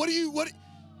 What do you want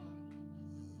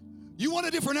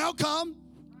a different outcome?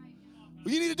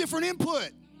 You need a different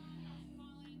input.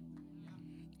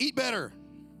 Eat better.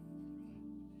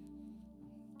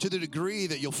 To the degree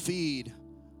that you'll feed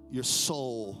your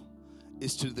soul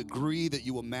is to the degree that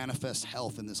you will manifest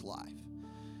health in this life.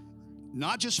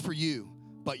 Not just for you,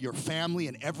 but your family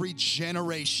and every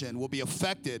generation will be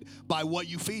affected by what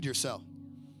you feed yourself.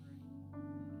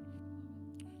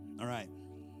 All right.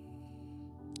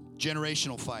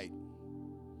 Generational fight.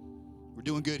 We're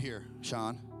doing good here,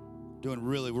 Sean. Doing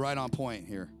really right on point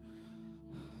here.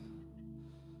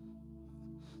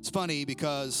 It's funny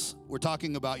because we're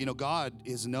talking about, God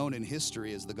is known in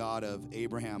history as the God of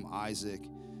Abraham, Isaac,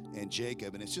 and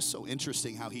Jacob. And it's just so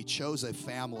interesting how he chose a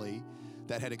family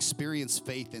that had experienced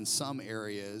faith in some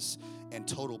areas and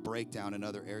total breakdown in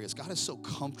other areas. God is so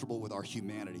comfortable with our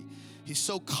humanity. He's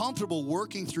so comfortable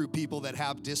working through people that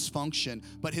have dysfunction,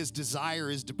 but his desire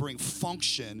is to bring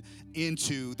function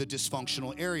into the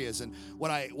dysfunctional areas. And what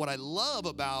I love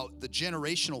about the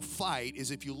generational fight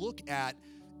is if you look at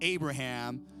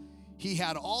Abraham, he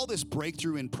had all this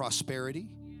breakthrough in prosperity.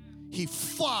 He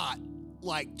fought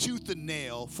like tooth and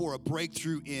nail for a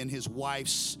breakthrough in his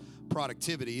wife's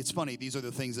productivity. It's funny, these are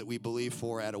the things that we believe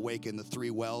for at Awaken, the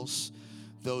three wells.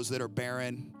 Those that are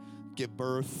barren give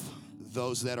birth,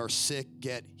 those that are sick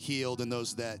get healed, and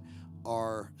those that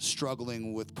are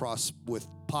struggling with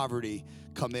poverty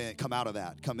come out of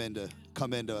that, come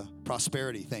into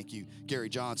prosperity. Thank you, Gary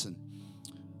Johnson.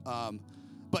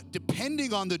 But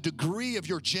depending on the degree of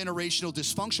your generational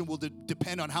dysfunction will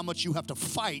depend on how much you have to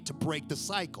fight to break the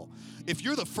cycle. If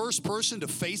you're the first person to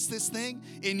face this thing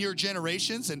in your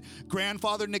generations, and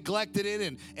grandfather neglected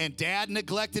it, and dad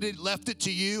neglected it, left it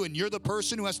to you, and you're the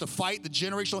person who has to fight the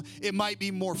generational, it might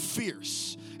be more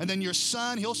fierce. And then your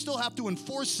son, he'll still have to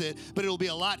enforce it, but it'll be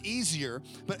a lot easier.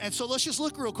 And so let's just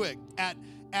look real quick at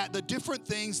the different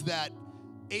things that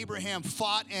Abraham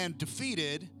fought and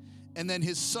defeated, and then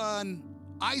his son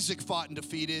Isaac fought and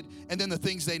defeated, and then the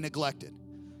things they neglected.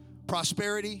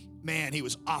 Prosperity, man, he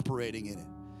was operating in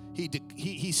it.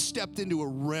 He stepped into a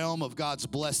realm of God's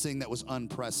blessing that was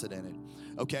unprecedented,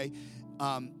 okay?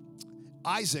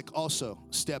 Isaac also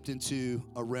stepped into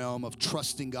a realm of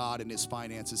trusting God in his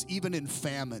finances, even in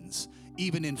famines.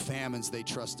 Even in famines, they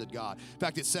trusted God. In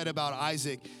fact, it said about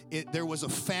Isaac, there was a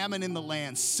famine in the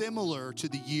land similar to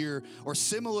the year, or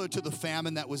similar to the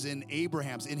famine that was in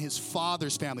Abraham's, in his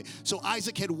father's family. So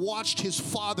Isaac had watched his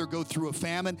father go through a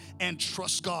famine and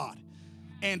trust God.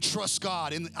 And trust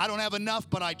God. And I don't have enough,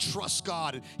 but I trust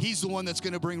God. And he's the one that's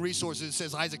going to bring resources. It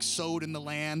says Isaac sowed in the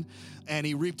land, and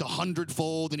he reaped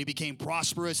 100-fold, and he became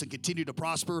prosperous and continued to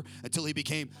prosper until he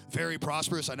became very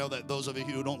prosperous. I know that those of you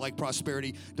who don't like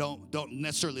prosperity don't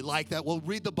necessarily like that. Well,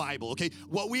 read the Bible, okay?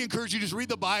 What we encourage you to is read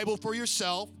the Bible for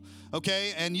yourself,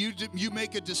 okay? And you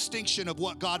make a distinction of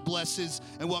what God blesses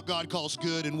and what God calls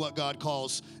good and what God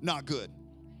calls not good.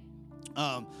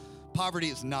 Poverty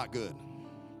is not good.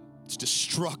 It's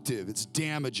destructive. It's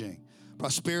damaging.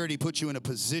 Prosperity puts you in a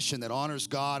position that honors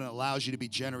God and allows you to be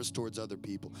generous towards other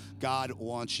people. God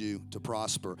wants you to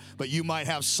prosper. But you might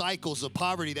have cycles of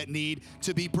poverty that need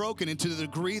to be broken. And to the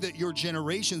degree that your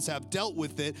generations have dealt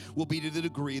with it will be to the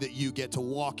degree that you get to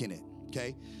walk in it.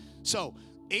 Okay? So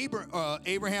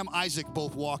Abraham, Isaac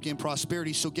both walk in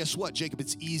prosperity. So guess what, Jacob?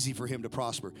 It's easy for him to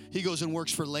prosper. He goes and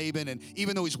works for Laban, and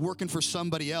even though he's working for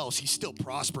somebody else, he's still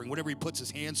prospering. Whatever he puts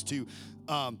his hands to,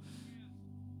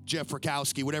 Jeff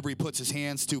Rakowski, whatever he puts his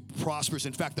hands to prospers.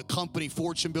 In fact, the company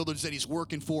Fortune Builders that he's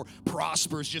working for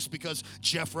prospers just because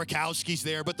Jeff Rakowski's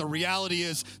there. But the reality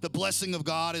is the blessing of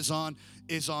God is on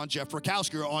Jeff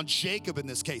Rakowski, or on Jacob in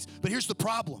this case. But here's the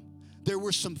problem. There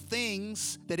were some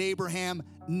things that Abraham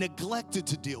neglected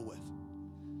to deal with.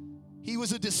 He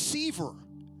was a deceiver.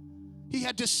 He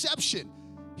had deception.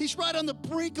 He's right on the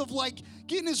brink of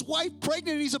getting his wife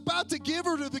pregnant, and he's about to give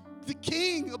her to the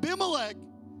king, Abimelech.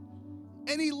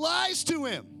 And he lies to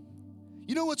him.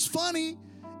 You know what's funny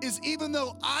is even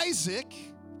though Isaac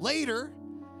later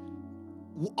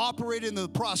operated in the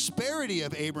prosperity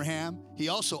of Abraham, he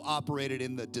also operated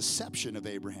in the deception of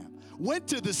Abraham. Went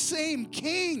to the same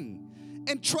king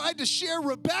and tried to share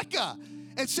Rebekah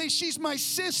and say, she's my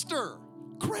sister.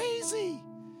 Crazy.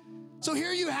 So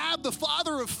here you have the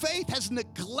father of faith has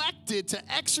neglected to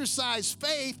exercise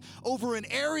faith over an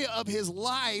area of his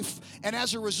life, and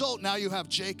as a result, now you have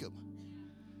Jacob.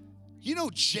 You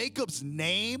know, Jacob's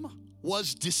name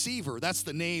was deceiver. That's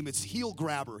the name. It's heel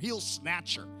grabber, heel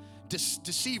snatcher,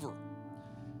 deceiver.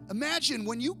 Imagine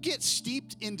when you get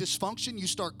steeped in dysfunction, you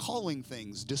start calling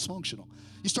things dysfunctional.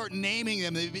 You start naming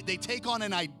them. They take on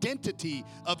an identity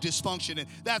of dysfunction, and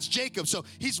that's Jacob. So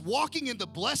he's walking in the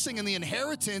blessing and the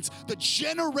inheritance, the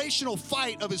generational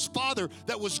fight of his father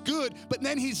that was good, but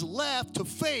then he's left to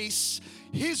face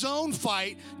his own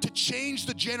fight to change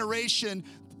the generation,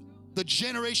 the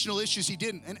generational issues he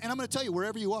didn't. And I'm going to tell you,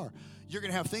 wherever you are, you're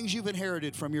going to have things you've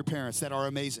inherited from your parents that are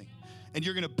amazing. And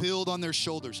you're going to build on their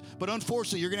shoulders. But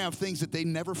unfortunately, you're going to have things that they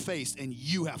never faced, and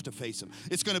you have to face them.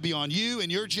 It's going to be on you and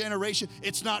your generation.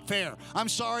 It's not fair. I'm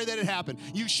sorry that it happened.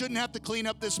 You shouldn't have to clean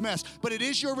up this mess. But it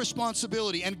is your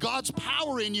responsibility. And God's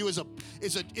power in you is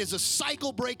a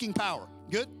cycle-breaking power.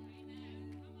 Good?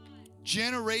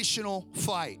 Generational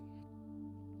fight.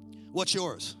 What's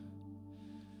yours?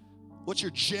 What's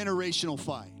your generational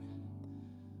fight?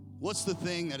 What's the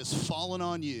thing that has fallen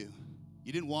on you?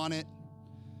 You didn't want it,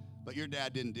 but your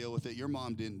dad didn't deal with it. Your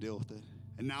mom didn't deal with it.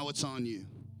 And now it's on you.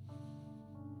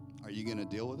 Are you going to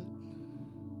deal with it?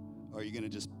 Or are you going to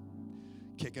just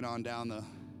kick it on down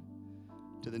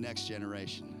to the next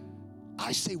generation?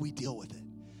 I say we deal with it.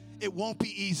 It won't be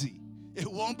easy. It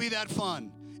won't be that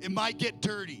fun. It might get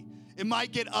dirty. It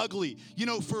might get ugly. You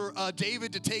know, for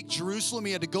David to take Jerusalem,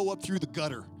 he had to go up through the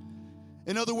gutter.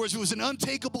 In other words, it was an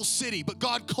untakeable city, but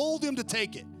God called him to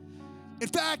take it. In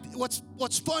fact,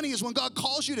 what's funny is when God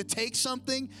calls you to take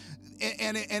something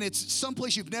and it's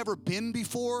someplace you've never been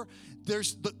before,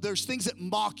 there's things that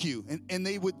mock you, and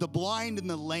the blind and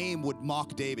the lame would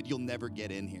mock David. You'll never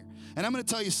get in here. And I'm going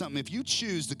to tell you something. If you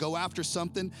choose to go after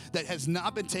something that has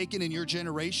not been taken in your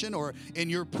generation or in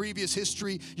your previous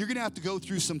history, you're going to have to go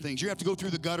through some things. You're going to have to go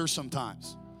through the gutter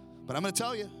sometimes. But I'm going to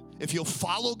tell you, if you'll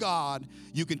follow God,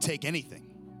 you can take anything.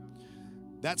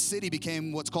 That city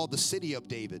became what's called the city of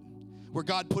David, where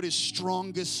God put his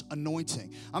strongest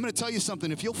anointing. I'm going to tell you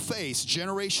something. If you'll face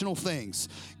generational things,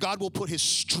 God will put his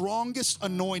strongest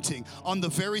anointing on the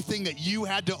very thing that you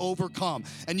had to overcome.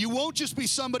 And you won't just be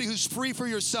somebody who's free for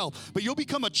yourself, but you'll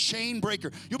become a chain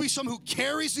breaker. You'll be someone who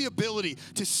carries the ability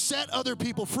to set other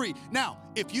people free. Now,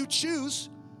 if you choose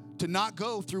to not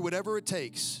go through whatever it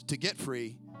takes to get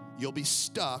free, you'll be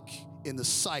stuck in the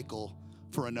cycle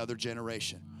for another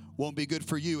generation. Won't be good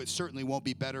for you. It certainly won't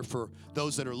be better for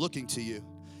those that are looking to you.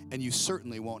 And you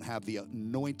certainly won't have the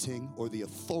anointing or the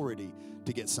authority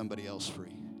to get somebody else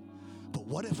free. But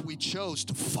what if we chose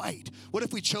to fight? What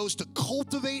if we chose to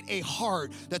cultivate a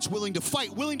heart that's willing to fight,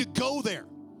 willing to go there?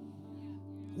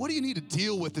 What do you need to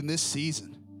deal with in this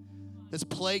season that's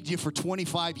plagued you for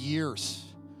 25 years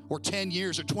or 10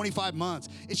 years or 25 months?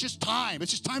 It's just time.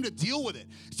 It's just time to deal with it.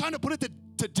 It's time to put it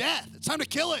to death. It's time to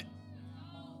kill it.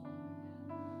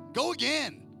 Go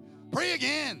again. Pray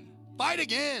again. Fight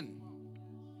again.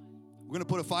 We're going to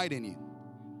put a fight in you.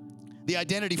 The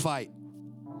identity fight.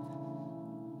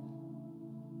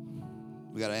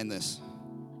 We got to end this.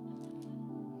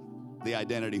 The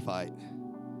identity fight.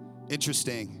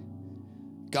 Interesting.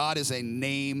 God is a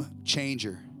name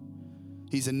changer.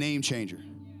 He's a name changer.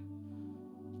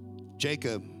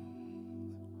 Jacob,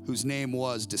 whose name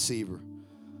was deceiver,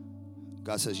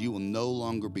 God says, you will no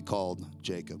longer be called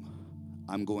Jacob.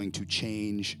 I'm going to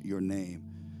change your name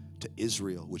to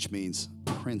Israel, which means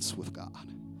prince with God.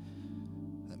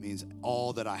 That means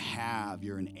all that I have,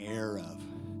 you're an heir of.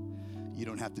 You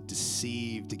don't have to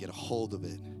deceive to get a hold of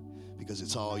it because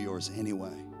it's all yours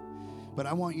anyway. But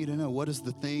I want you to know, what is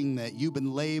the thing that you've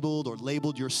been labeled or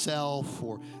labeled yourself,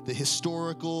 or the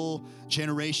historical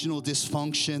generational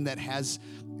dysfunction that has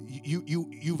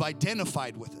you've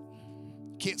identified with it.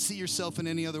 Can't see yourself in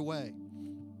any other way.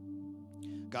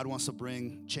 God wants to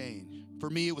bring change. For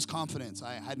me, it was confidence.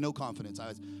 I had no confidence. I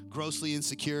was grossly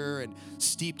insecure and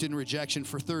steeped in rejection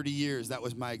for 30 years. That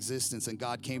was my existence. And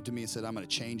God came to me and said, I'm going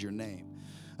to change your name.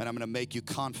 And I'm going to make you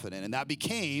confident. And that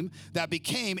became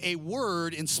a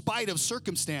word in spite of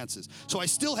circumstances. So I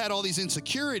still had all these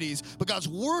insecurities, but God's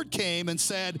word came and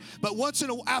said, but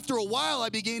after a while, I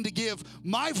began to give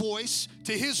my voice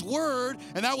to his word,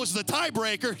 and that was the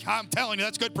tiebreaker. I'm telling you,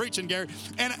 that's good preaching, Gary.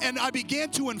 And I began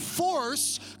to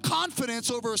enforce confidence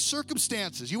over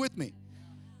circumstances. You with me?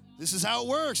 This is how it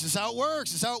works. This is how it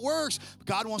works. This is how it works.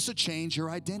 God wants to change your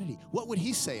identity. What would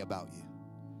he say about you?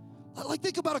 Like,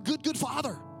 think about a good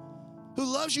father who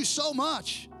loves you so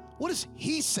much. What does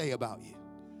he say about you?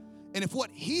 And if what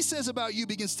he says about you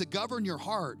begins to govern your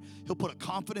heart, he'll put a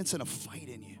confidence and a fight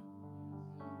in you.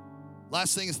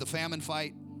 Last thing is the famine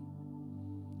fight.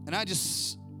 And I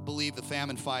just believe the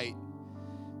famine fight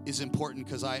is important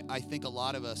because I think a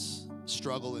lot of us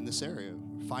struggle in this area.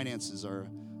 Finances are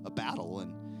a battle,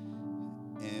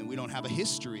 and we don't have a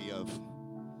history of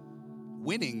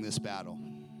winning this battle.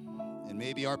 And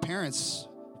maybe our parents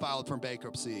filed for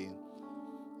bankruptcy.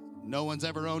 No one's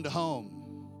ever owned a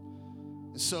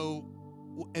home. So,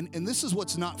 and this is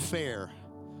what's not fair.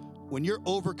 When you're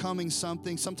overcoming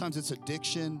something, sometimes it's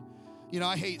addiction. You know,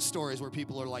 I hate stories where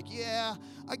people are like, yeah,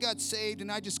 I got saved and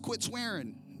I just quit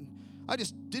swearing. I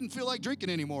just didn't feel like drinking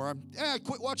anymore. I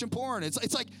quit watching porn.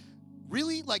 It's like,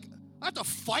 really? Like, I have to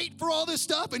fight for all this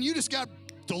stuff and you just got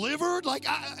delivered? Like,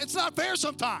 it's not fair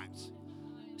sometimes.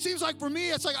 Seems like for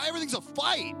me, it's like everything's a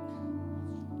fight.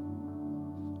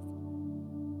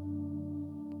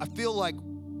 I feel like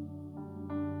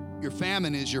your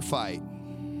famine is your fight.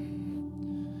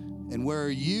 And where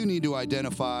you need to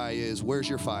identify is, where's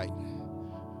your fight?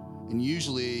 And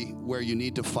usually where you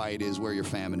need to fight is where your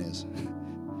famine is.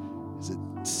 Is it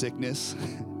sickness?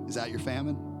 Is that your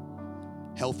famine?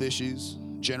 Health issues?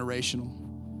 Generational?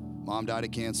 Mom died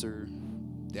of cancer.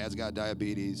 Dad's got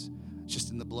diabetes. It's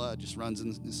just in the blood, just runs in.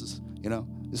 This is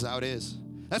how it is.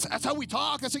 That's how we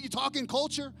talk. That's how you talk in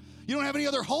culture. You don't have any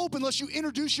other hope unless you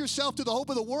introduce yourself to the hope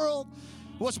of the world.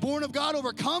 What's born of God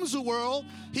overcomes the world.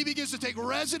 He begins to take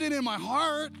residence in my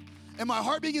heart, and my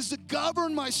heart begins to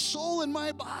govern my soul and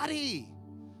my body.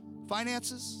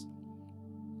 Finances?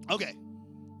 Okay.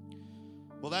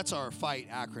 Well, that's our FIGHT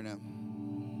acronym.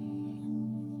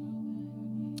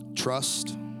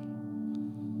 Trust,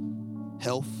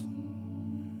 health,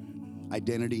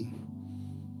 identity,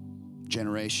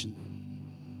 generation,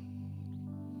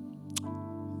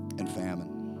 and famine.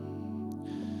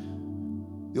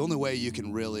 The only way you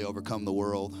can really overcome the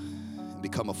world and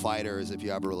become a fighter is if you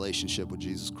have a relationship with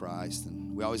Jesus Christ.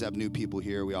 And we always have new people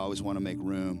here. We always want to make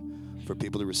room. for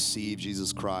people to receive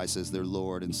Jesus Christ as their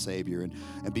Lord and Savior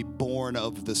and be born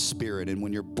of the Spirit. And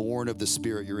when you're born of the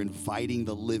Spirit, you're inviting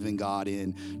the living God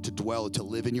in to dwell, to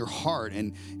live in your heart.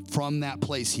 And from that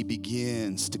place, he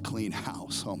begins to clean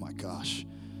house. Oh my gosh.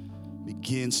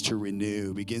 Begins to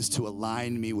renew, begins to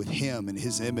align me with him and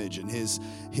his image and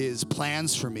his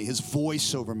plans for me, his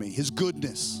voice over me, his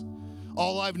goodness.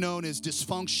 All I've known is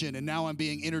dysfunction, and now I'm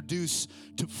being introduced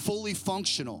to fully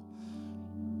functional.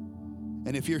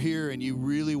 And if you're here and you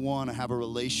really want to have a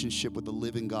relationship with the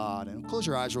living God, and close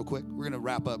your eyes real quick. We're going to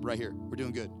wrap up right here. We're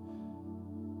doing good.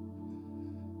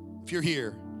 If you're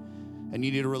here and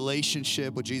you need a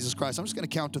relationship with Jesus Christ, I'm just going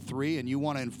to count to 3, and you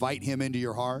want to invite him into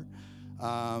your heart.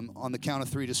 On the count of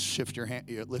 3, just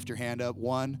lift your hand up.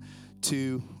 1,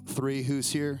 2, 3.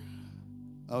 Who's here?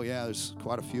 Oh, yeah, there's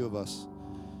quite a few of us.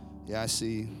 Yeah, I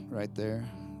see right there.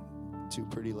 2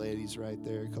 pretty ladies right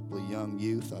there. A couple of young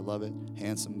youth. I love it.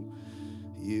 Handsome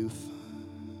youth.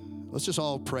 Let's just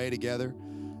all pray together.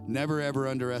 Never, ever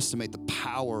underestimate the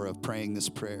power of praying this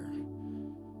prayer.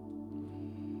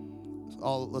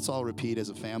 Let's all repeat as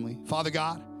a family. Father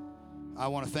God, I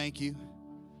want to thank you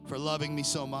for loving me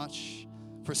so much,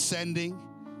 for sending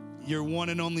your one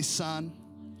and only Son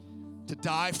to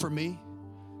die for me,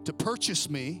 to purchase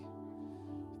me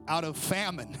out of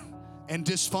famine and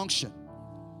dysfunction,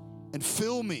 and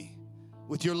fill me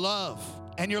with your love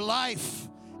and your life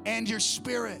and your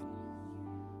Spirit.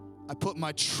 I put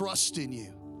my trust in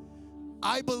you.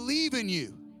 I believe in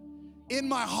you. In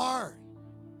my heart,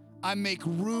 I make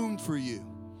room for you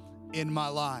in my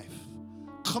life.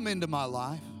 Come into my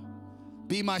life.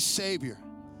 Be my Savior.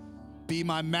 Be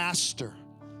my master,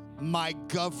 my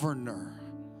governor.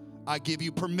 I give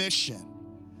you permission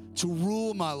to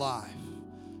rule my life,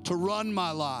 to run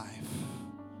my life.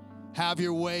 Have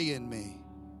your way in me.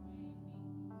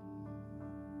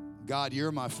 God,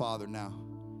 you're my Father now.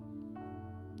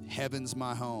 Heaven's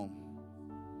my home.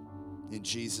 In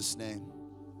Jesus' name.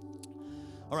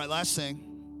 All right, last thing.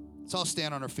 Let's all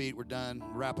stand on our feet. We're done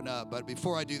wrapping up. But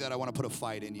before I do that, I want to put a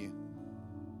fight in you.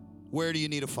 Where do you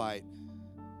need a fight?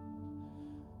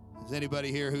 Is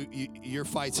anybody here who your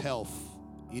fight's health?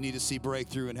 You need to see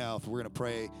breakthrough in health. We're going to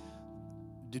pray.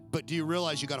 But do you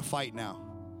realize you got to fight now?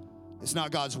 It's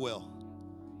not God's will.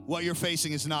 What you're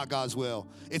facing is not God's will.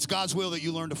 It's God's will that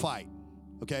you learn to fight.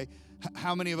 Okay?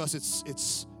 How many of us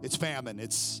it's famine.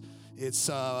 It's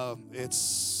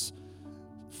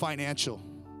financial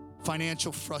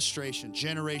frustration,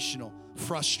 generational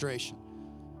frustration.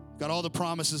 Got all the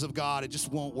promises of God, it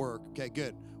just won't work. Okay,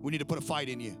 good. We need to put a fight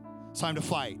in you. It's time to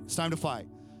fight. It's time to fight.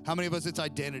 How many of us, it's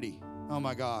identity? Oh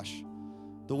my gosh.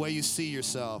 The way you see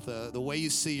yourself, the way you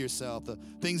see yourself, the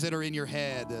things that are in your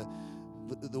head,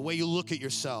 the way you look at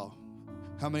yourself.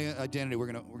 How many identity?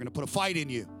 We're gonna put a fight in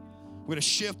you. We're gonna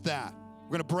shift that.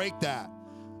 We're gonna break that.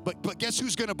 But guess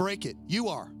who's gonna break it? You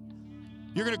are.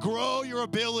 You're gonna grow your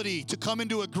ability to come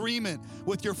into agreement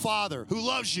with your Father who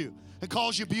loves you and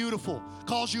calls you beautiful,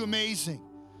 calls you amazing.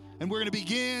 And we're gonna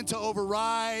begin to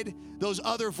override those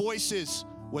other voices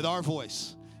with our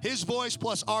voice. His voice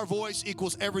plus our voice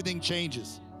equals everything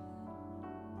changes.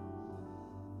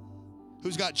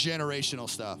 Who's got generational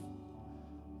stuff?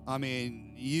 I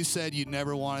mean, you said you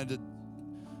never wanted to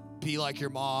be like your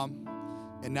mom,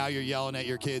 and now you're yelling at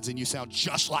your kids and you sound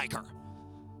just like her.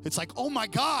 It's like, oh my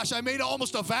gosh, I made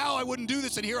almost a vow I wouldn't do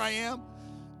this, and here I am.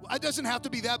 It doesn't have to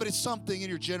be that, but it's something in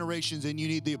your generations, and you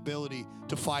need the ability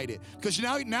to fight it. Because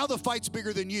now the fight's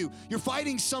bigger than you. You're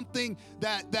fighting something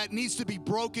that needs to be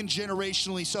broken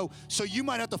generationally, so you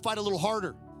might have to fight a little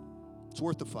harder. It's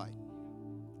worth the fight.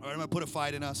 All right, I'm going to put a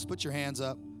fight in us. Put your hands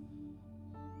up.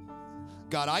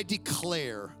 God, I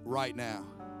declare right now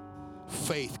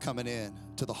faith coming in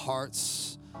to the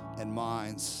hearts and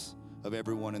minds of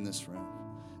everyone in this room.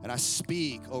 And I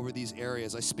speak over these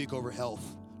areas. I speak over health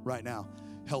right now.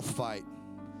 Health fight,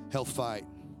 health fight,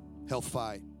 health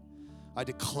fight. I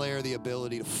declare the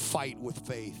ability to fight with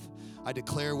faith. I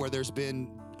declare where there's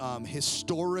been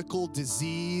historical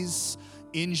disease,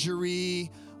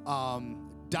 injury,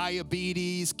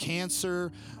 diabetes,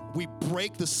 cancer, we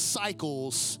break the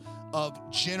cycles of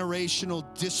generational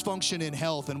dysfunction in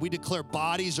health, and we declare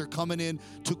bodies are coming in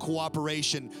to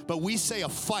cooperation. But we say a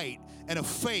fight and a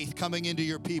faith coming into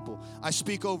your people. I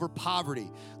speak over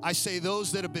poverty. I say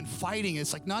those that have been fighting,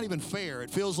 it's like not even fair. It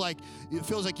feels like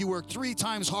you work 3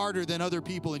 times harder than other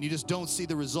people and you just don't see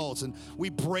the results. And we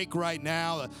break right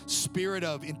now a spirit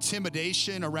of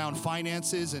intimidation around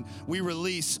finances, and we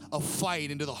release a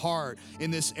fight into the heart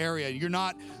in this area. You're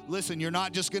not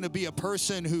just going to be a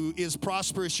person who is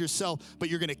prosperous yourself, but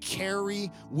you're going to carry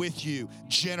with you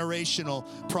generational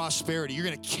prosperity. You're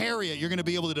going to carry it. You're going to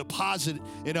be able to deposit it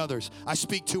in others. I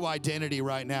speak to identity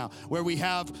right now, where we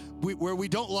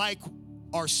don't like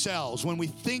ourselves. When we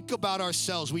think about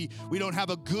ourselves, we don't have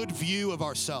a good view of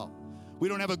ourselves. We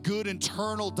don't have a good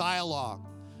internal dialogue.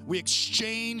 We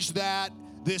exchange that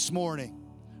this morning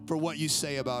for what you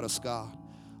say about us, God.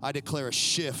 I declare a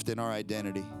shift in our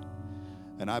identity.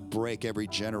 And I break every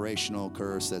generational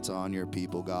curse that's on your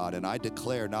people, God. And I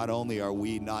declare not only are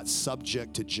we not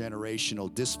subject to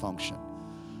generational dysfunction,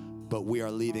 but we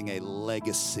are leaving a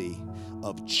legacy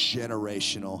of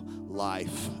generational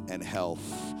life and health.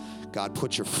 God,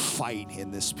 put your fight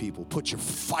in this people. Put your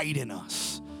fight in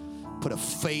us. Put a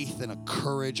faith and a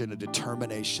courage and a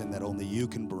determination that only you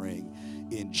can bring.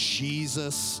 In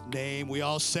Jesus' name, we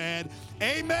all said,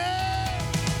 amen.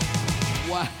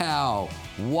 Wow,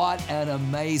 what an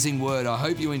amazing word. I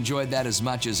hope you enjoyed that as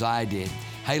much as I did.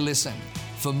 Hey, listen,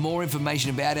 for more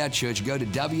information about our church, go to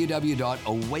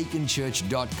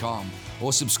www.awakenchurch.com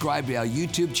or subscribe to our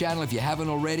YouTube channel if you haven't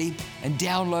already, and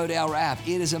download our app.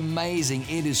 It is amazing.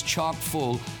 It is chock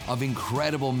full of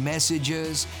incredible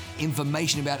messages,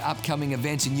 information about upcoming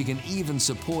events, and you can even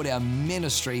support our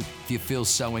ministry if you feel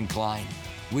so inclined.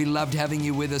 We loved having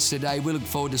you with us today. We look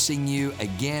forward to seeing you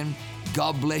again.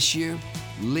 God bless you.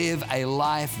 Live a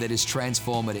life that is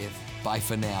transformative. Bye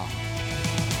for now.